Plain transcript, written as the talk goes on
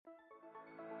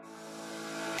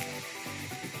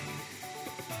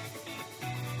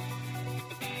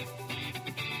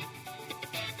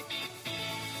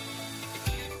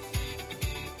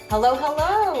Hello,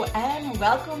 hello, and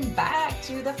welcome back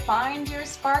to the Find Your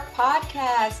Spark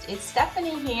podcast. It's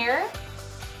Stephanie here.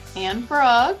 And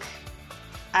Brooke,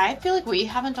 I feel like we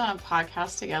haven't done a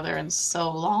podcast together in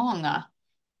so long.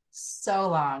 So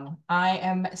long. I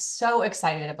am so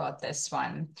excited about this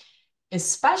one,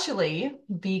 especially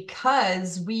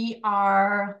because we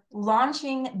are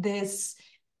launching this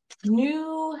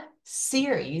new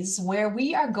series where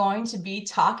we are going to be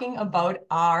talking about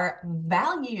our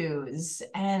values.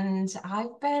 And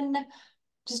I've been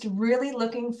just really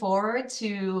looking forward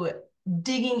to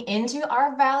digging into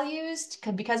our values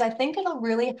because I think it'll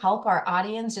really help our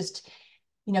audience just,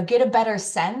 get a better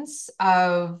sense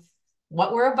of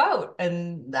what we're about.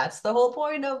 And that's the whole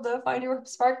point of the Find Your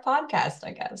Spark podcast,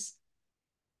 I guess.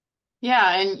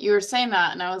 Yeah, and you were saying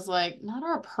that, and I was like, not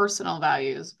our personal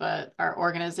values, but our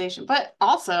organization. But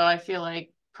also, I feel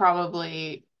like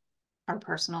probably our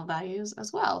personal values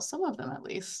as well, some of them at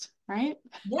least, right?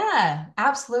 Yeah,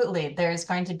 absolutely. There's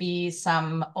going to be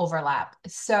some overlap.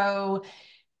 So,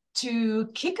 to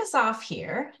kick us off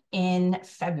here in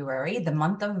February, the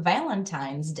month of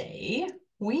Valentine's Day,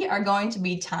 we are going to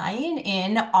be tying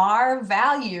in our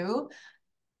value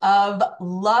of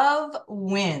love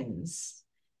wins.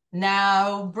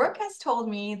 Now, Brooke has told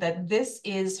me that this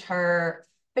is her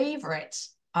favorite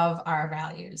of our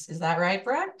values. Is that right,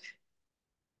 Brooke?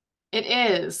 It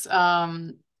is.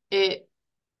 It,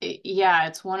 yeah,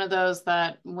 it's one of those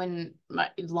that long,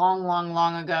 long,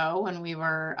 long ago, when we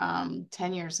were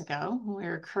 10 years ago, we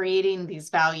were creating these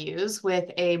values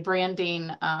with a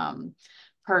branding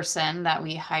person that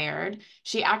we hired.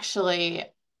 She actually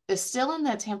is still in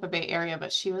the Tampa Bay area,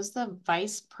 but she was the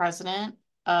vice president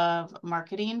of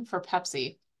marketing for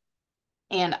Pepsi.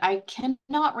 And I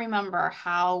cannot remember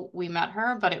how we met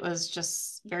her, but it was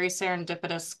just very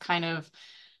serendipitous kind of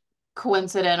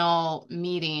coincidental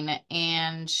meeting,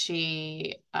 and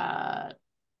she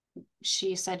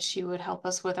said she would help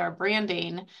us with our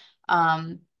branding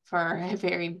for a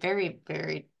very, very,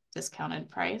 very discounted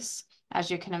price,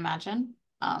 as you can imagine.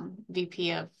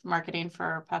 VP of marketing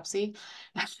for Pepsi.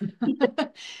 Not something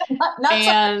we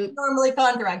And normally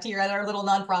contract here at our little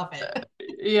nonprofit.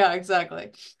 yeah,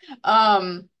 exactly.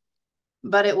 Um,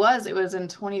 but it was in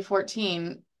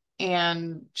 2014,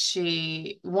 and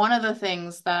one of the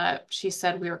things that she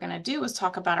said we were going to do was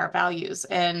talk about our values,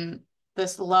 and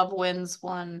this love wins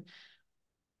one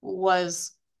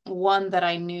was one that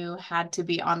I knew had to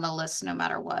be on the list no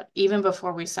matter what, even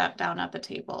before we sat down at the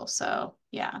table. So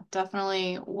yeah,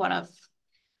 definitely one of,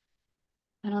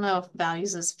 I don't know if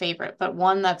values is favorite, but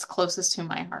one that's closest to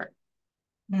my heart.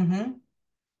 Mm-hmm.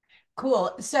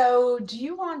 Cool. So, do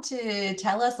you want to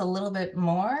tell us a little bit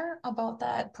more about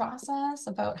that process,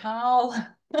 about how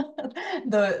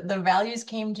the values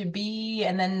came to be,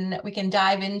 and then we can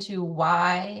dive into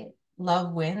why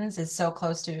love wins is so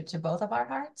close to both of our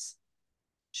hearts?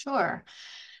 Sure.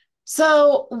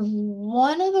 So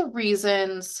one of the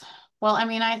reasons, well, I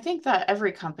mean, I think that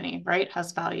every company, right,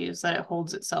 has values that it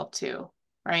holds itself to,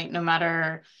 right? No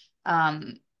matter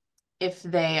um, if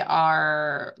they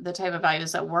are the type of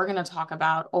values that we're going to talk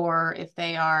about, or if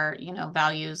they are,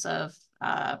 values of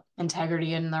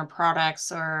integrity in their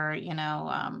products, or,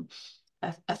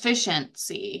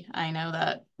 efficiency. I know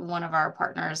that one of our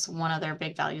partners, one of their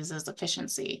big values is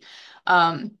efficiency.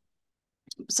 Um,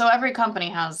 so every company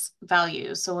has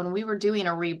values. So when we were doing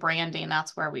a rebranding,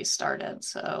 that's where we started.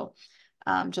 So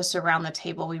just around the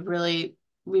table, we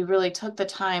really took the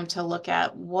time to look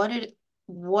at what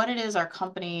it is our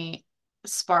company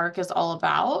Spark is all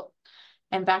about.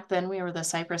 And back then we were the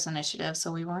Cypress Initiative,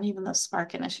 so we weren't even the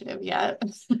Spark Initiative yet.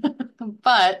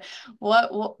 But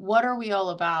what are we all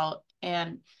about?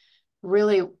 And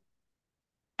really,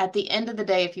 at the end of the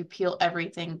day, if you peel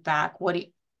everything back,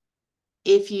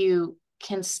 if you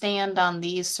can stand on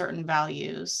these certain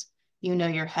values,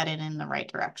 you're headed in the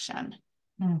right direction.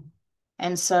 Mm.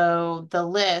 And so the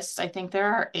list, I think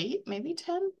there are eight, maybe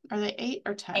 10. Are they eight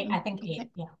or I 10? think eight.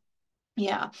 Yeah.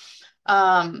 Yeah.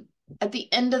 Um, at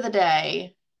the end of the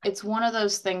day, it's one of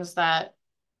those things that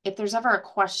if there's ever a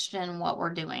question what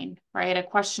we're doing, right? A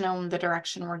question on the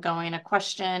direction we're going, a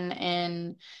question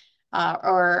in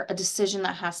or a decision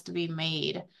that has to be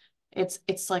made.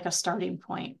 It's like a starting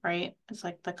point, right? It's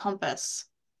like the compass.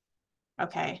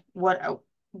 Okay,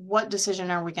 what decision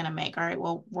are we going to make? All right,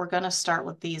 well, we're going to start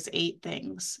with these eight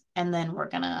things, and then we're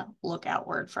going to look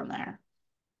outward from there.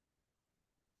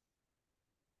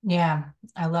 Yeah,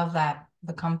 I love that,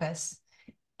 the compass.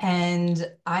 And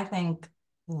I think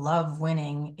love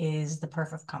winning is the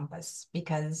perfect compass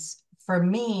because for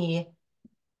me,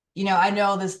 I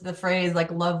know the phrase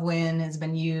like love wins has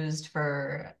been used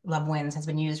for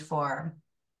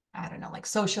I don't know, like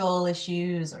social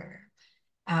issues or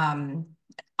um,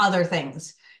 other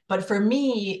things. But for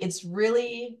me, it's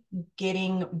really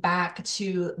getting back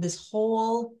to this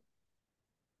whole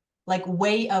like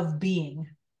way of being,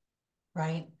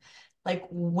 right? Like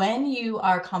when you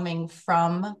are coming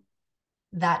from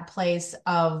that place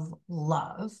of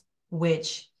love,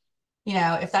 which, you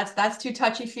know, if that's too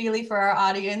touchy feely for our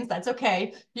audience, that's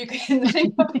okay. You can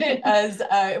think of it as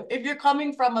if you're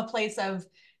coming from a place of,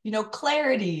 you know,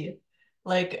 clarity,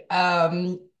 like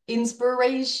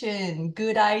inspiration,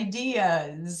 good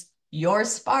ideas, your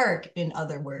spark, in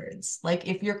other words. Like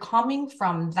if you're coming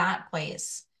from that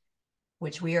place,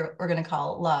 which we're going to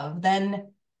call love, then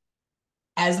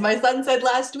as my son said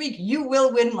last week, you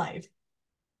will win life,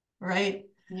 right?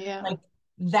 Yeah. Like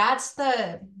that's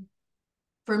the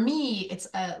for me, it's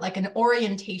like an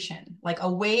orientation, like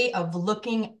a way of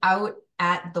looking out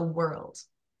at the world.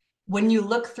 When you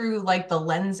look through like the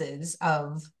lenses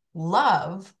of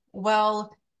love,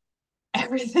 well,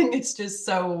 everything is just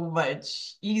so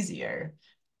much easier,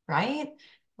 right?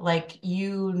 Like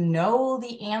you know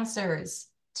the answers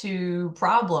to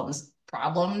problems.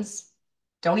 Problems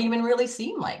don't even really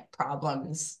seem like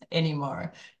problems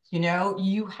anymore. You know,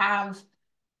 you have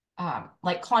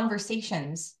like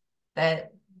conversations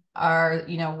that are,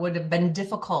 you know, would have been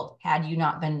difficult had you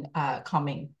not been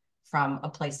coming from a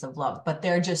place of love, but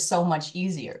they're just so much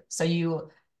easier. So you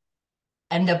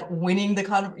end up winning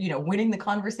winning the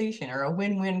conversation or a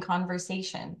win-win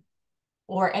conversation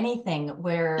or anything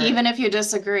where, Even if you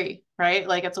disagree, right?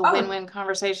 Like it's a oh, win-win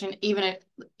conversation,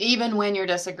 even when you're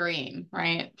disagreeing,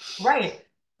 right? right.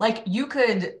 Like you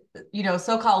could, you know,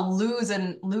 so-called lose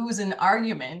an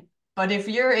argument, but if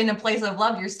you're in a place of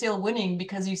love, you're still winning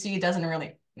because you see it doesn't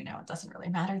really, you know, it doesn't really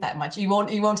matter that much. You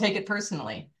won't take it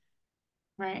personally.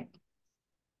 Right.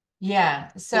 Yeah.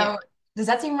 Yeah. So does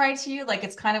that seem right to you? Like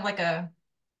it's kind of like a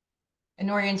an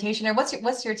orientation, or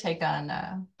what's your take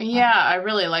Yeah, I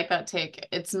really like that take.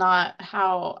 It's not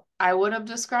how I would have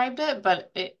described it,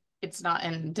 but it's not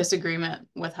in disagreement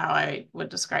with how I would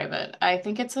describe it. I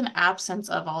think it's an absence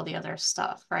of all the other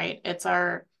stuff, right? It's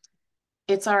our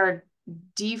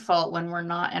default when we're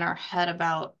not in our head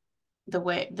about the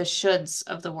shoulds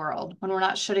of the world, when we're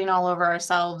not shoulding all over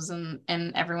ourselves and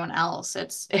everyone else.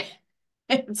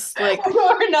 It's like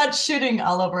we're not shooting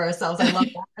all over ourselves. I love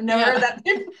that. I've never heard yeah. that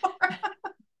before.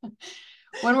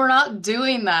 When we're not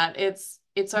doing that, it's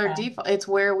our Yeah. default. It's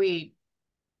where we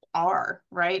are,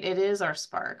 right? It is our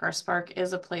spark. Our spark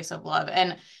is a place of love.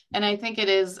 And I think it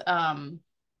is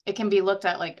it can be looked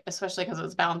at like, especially because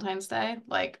it's Valentine's Day,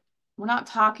 like we're not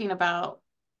talking about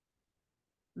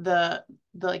the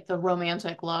like the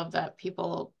romantic love that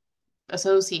people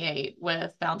associate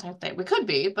with Valentine's Day. We could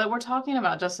be, but we're talking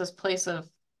about just this place of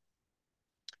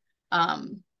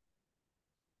um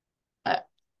uh,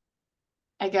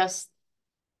 I guess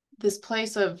this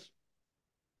place of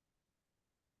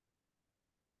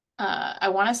I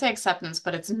want to say acceptance,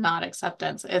 but it's not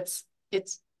acceptance. It's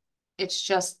it's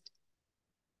just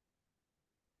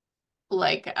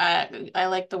like I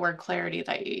like the word clarity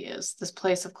that you use. This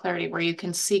place of clarity where you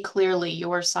can see clearly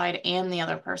your side and the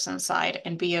other person's side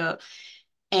and be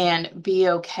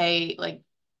okay, like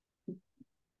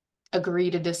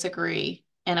agree to disagree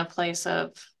in a place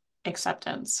of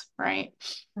acceptance, right?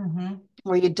 Hmm.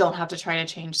 Where you don't have to try to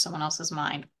change someone else's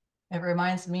mind. It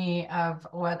reminds me of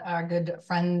what our good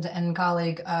friend and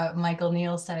colleague Michael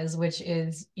Neal says, which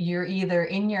is you're either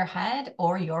in your head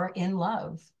or you're in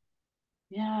love.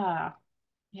 Yeah,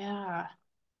 yeah,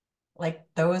 Like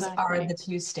those are exactly. the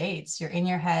two states. You're in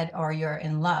your head or you're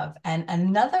in love. And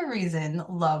another reason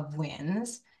love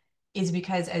wins is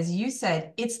because, as you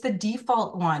said, it's the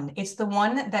default one. It's the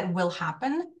one that will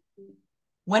happen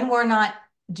when we're not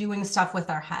doing stuff with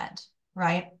our head,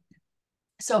 right?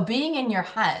 So being in your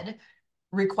head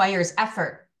requires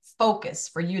effort, focus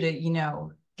for you to, you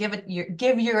know,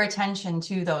 give your attention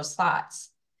to those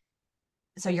thoughts.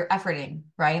 So you're efforting,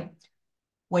 right?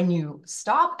 When you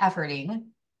stop efforting,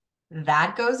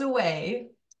 that goes away.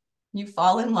 You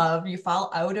fall in love, you fall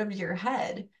out of your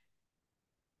head.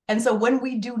 And so when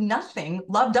we do nothing,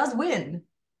 love does win,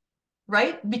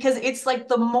 right? Because it's like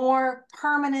the more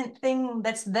permanent thing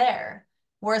that's there.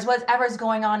 Whereas whatever's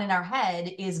going on in our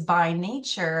head is by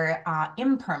nature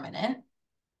impermanent.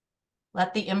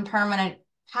 Let the impermanent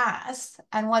pass.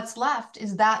 And what's left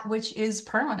is that which is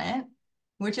permanent,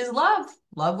 which is love.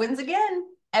 Love wins again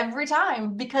every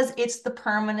time because it's the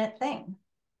permanent thing.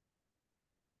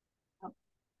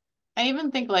 I even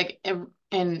think like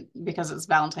because it's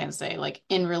Valentine's Day, like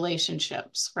in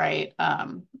relationships, right?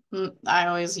 I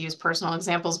always use personal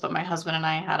examples, but my husband and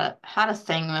I had a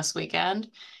thing this weekend,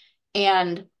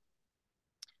 and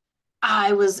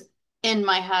I was in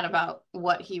my head about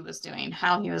what he was doing,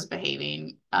 how he was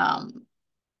behaving,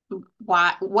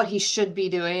 what he should be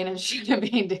doing and shouldn't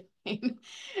be doing.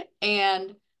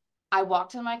 And I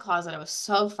walked in my closet. I was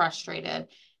so frustrated.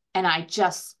 And I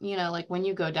just, like when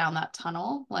you go down that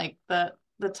tunnel, like the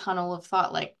tunnel of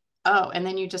thought, like, oh, and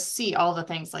then you just see all the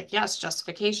things like, yes,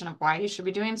 justification of why you should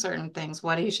be doing certain things,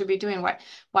 what he should be doing,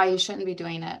 why you shouldn't be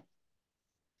doing it.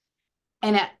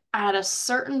 And at a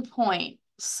certain point,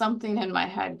 something in my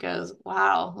head goes,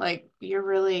 wow, like you're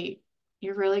really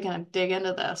going to dig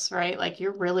into this, right? Like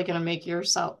you're really going to make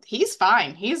yourself, he's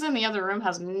fine. He's in the other room,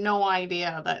 has no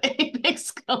idea that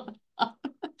anything's going on.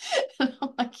 And I'm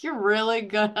like, you're really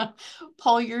gonna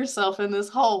pull yourself in this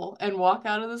hole and walk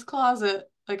out of this closet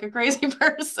like a crazy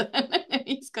person. And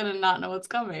he's gonna not know what's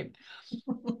coming.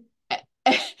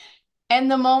 And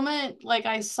the moment like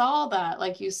I saw that,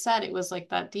 like you said, it was like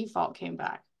that default came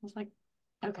back. I was like,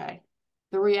 okay,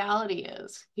 the reality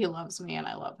is he loves me and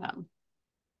I love him.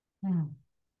 Hmm.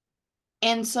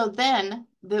 And so then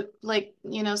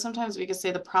sometimes we could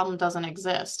say the problem doesn't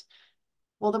exist.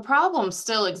 Well, the problem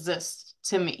still exists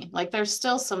to me. Like there's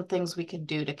still some things we could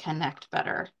do to connect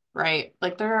better, right?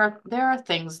 Like there are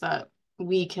things that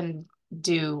we can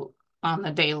do on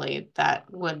the daily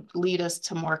that would lead us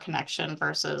to more connection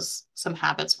versus some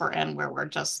habits we're in where we're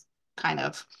just kind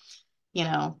of, you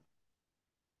know,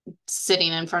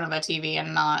 sitting in front of a TV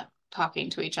and not talking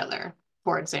to each other,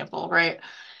 for example, right?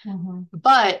 Mhm.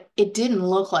 But it didn't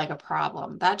look like a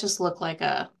problem. That just looked like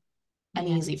an Yeah.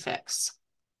 easy fix.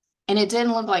 And it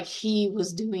didn't look like he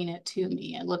was doing it to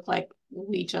me. It looked like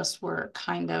we just were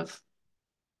kind of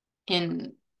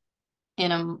in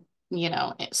in a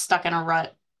stuck in a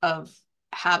rut of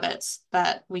habits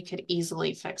that we could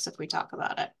easily fix if we talk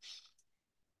about it.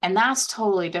 And that's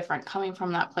totally different coming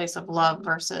from that place of love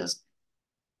versus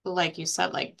like you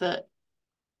said, like the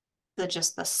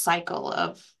just the cycle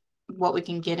of what we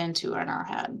can get into in our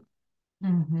head.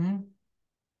 Hmm.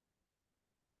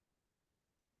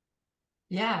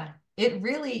 Yeah, it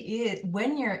really is.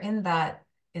 When you're in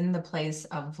the place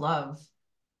of love,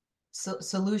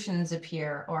 solutions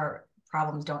appear or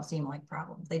problems don't seem like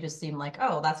problems. They just seem like,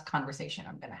 oh, that's a conversation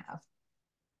I'm gonna have.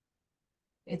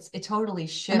 It totally And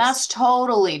shifts. that's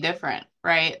totally different,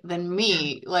 right? Than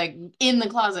me, like in the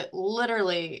closet,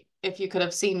 literally, if you could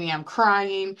have seen me, I'm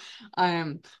crying.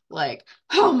 I'm like,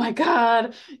 oh my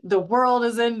God, the world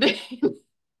is ending.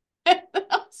 And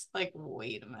I was like,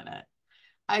 wait a minute.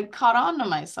 I caught on to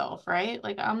myself, right?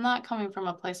 Like I'm not coming from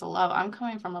a place of love. I'm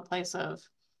coming from a place of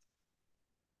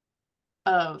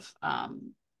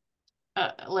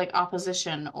like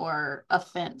opposition or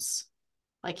offense.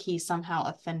 Like he somehow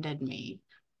offended me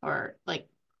or like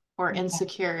or Yeah.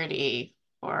 insecurity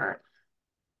or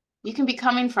you can be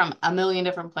coming from a million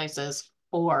different places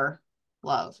for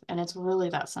love. And it's really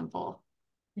that simple.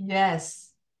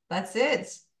 Yes, that's it.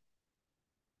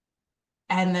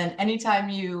 And then anytime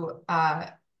you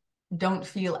don't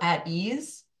feel at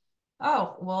ease,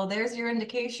 oh, well, there's your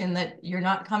indication that you're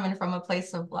not coming from a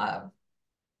place of love.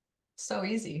 So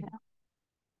easy.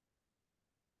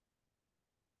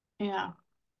 Yeah.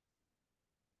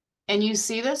 And you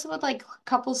see this with like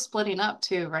couples splitting up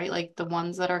too, right? Like the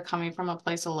ones that are coming from a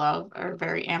place of love are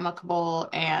very amicable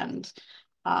and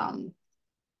um,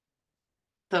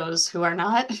 those who are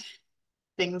not,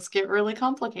 things get really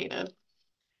complicated.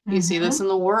 You see this Hmm. in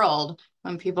the world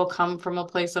when people come from a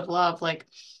place of love, like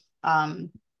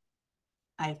um,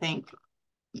 I think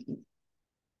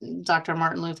Dr.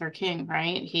 Martin Luther King,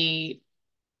 right? He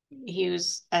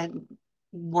was a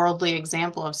worldly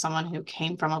example of someone who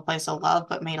came from a place of love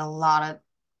but made a lot of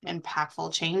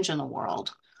impactful change in the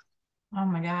world. Oh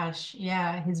my gosh.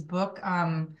 Yeah, his book,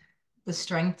 The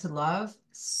Strength to Love,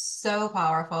 so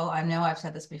powerful. I know I've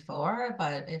said this before,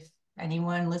 but if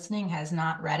anyone listening has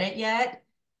not read it yet,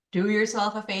 do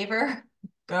yourself a favor,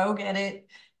 go get it.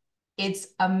 It's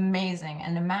amazing.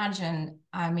 And imagine,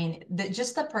 I mean,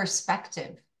 just the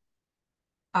perspective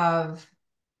of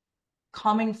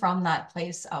coming from that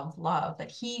place of love that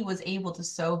he was able to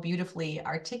so beautifully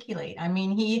articulate. I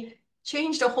mean, he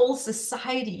changed a whole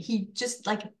society. He just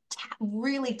like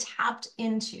really tapped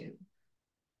into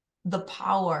the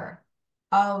power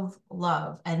of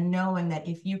love and knowing that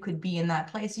if you could be in that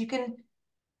place, you can,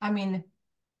 I mean,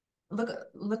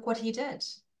 look what he did,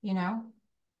 you know,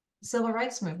 civil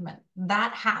rights movement.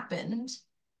 That happened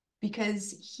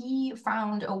because he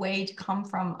found a way to come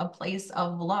from a place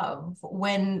of love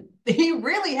when he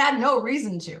really had no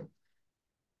reason to.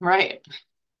 Right,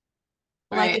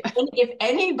 Like right. if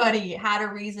anybody had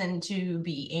a reason to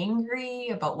be angry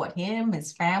about what him,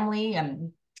 his family,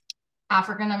 and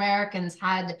African Americans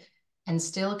had and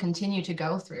still continue to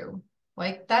go through,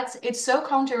 Like it's so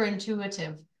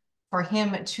counterintuitive for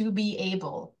him to be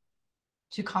able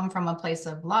to come from a place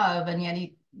of love, and yet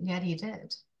he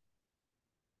did.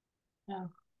 Yeah.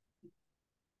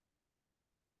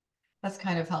 That's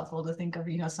kind of helpful to think of,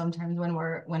 sometimes when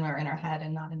we're in our head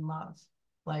and not in love.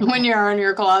 Like, When you're in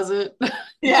your closet.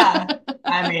 yeah,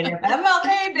 I mean, if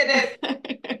MLK did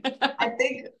it, I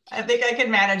think I can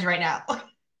manage right now.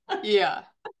 Yeah.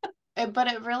 But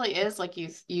it really is like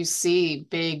you see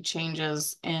big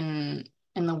changes in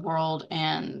the world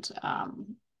and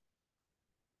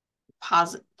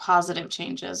positive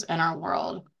changes in our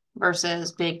world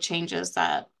versus big changes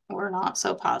that were not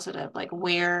so positive. Like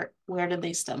where did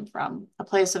they stem from? A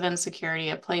place of insecurity,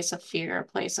 a place of fear, a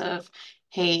place of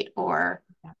hate, or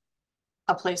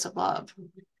a place of love.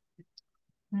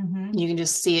 Mm-hmm. You can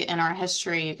just see it in our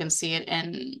history. You can see it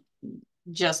in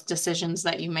just decisions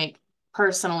that you make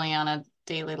personally on a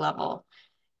daily level.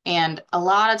 And a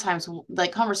lot of times,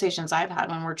 like conversations I've had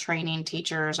when we're training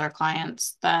teachers or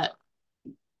clients, that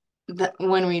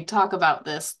when we talk about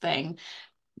this thing,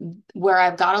 where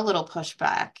I've got a little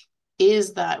pushback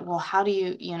is that, well, how do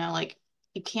like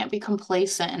you can't be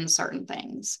complacent in certain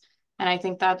things. And I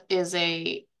think that is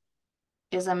a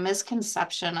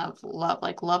misconception of love.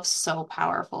 Like love's so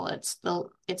powerful. It's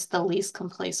the least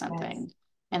complacent Yes. thing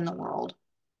in the world.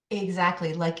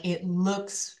 Exactly. Like it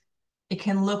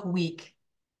can look weak,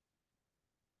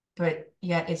 but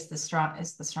yet it's the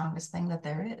strongest thing that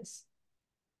there is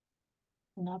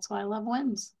And that's why love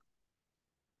wins.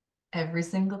 every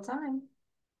single time.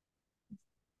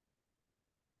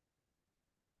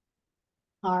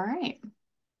 All right.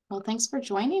 Well, thanks for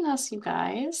joining us, you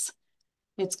guys.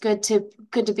 It's good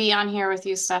to be on here with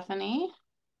you, Stephanie.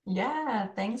 Yeah,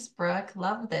 thanks, Brooke.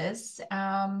 Love this.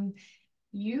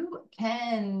 You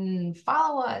can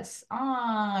follow us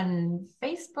on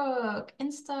Facebook,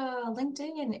 Insta,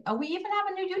 LinkedIn. We even have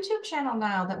a new YouTube channel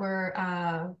now that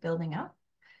we're building up.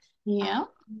 Yeah,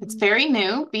 it's Um, very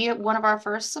new. Be one of our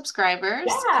first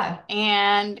subscribers. yeah,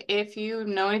 And if you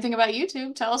know anything about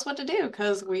YouTube, tell us what to do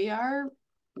because we are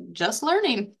just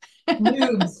learning.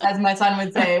 noobs, as my son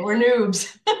would say. We're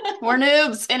noobs. We're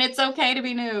noobs, and it's okay to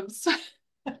be noobs.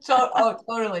 Oh,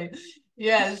 totally.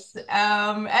 Yes.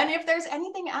 And if there's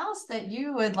anything else that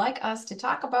you would like us to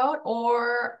talk about,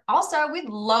 or also we'd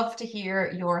love to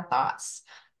hear your thoughts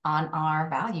on our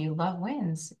value, love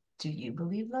wins. Do you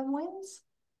believe love wins?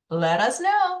 Let us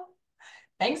know.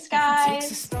 Thanks, It takes a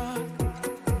guys. spark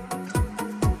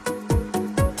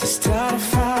to start a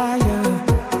fire.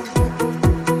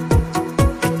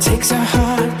 It takes a heart.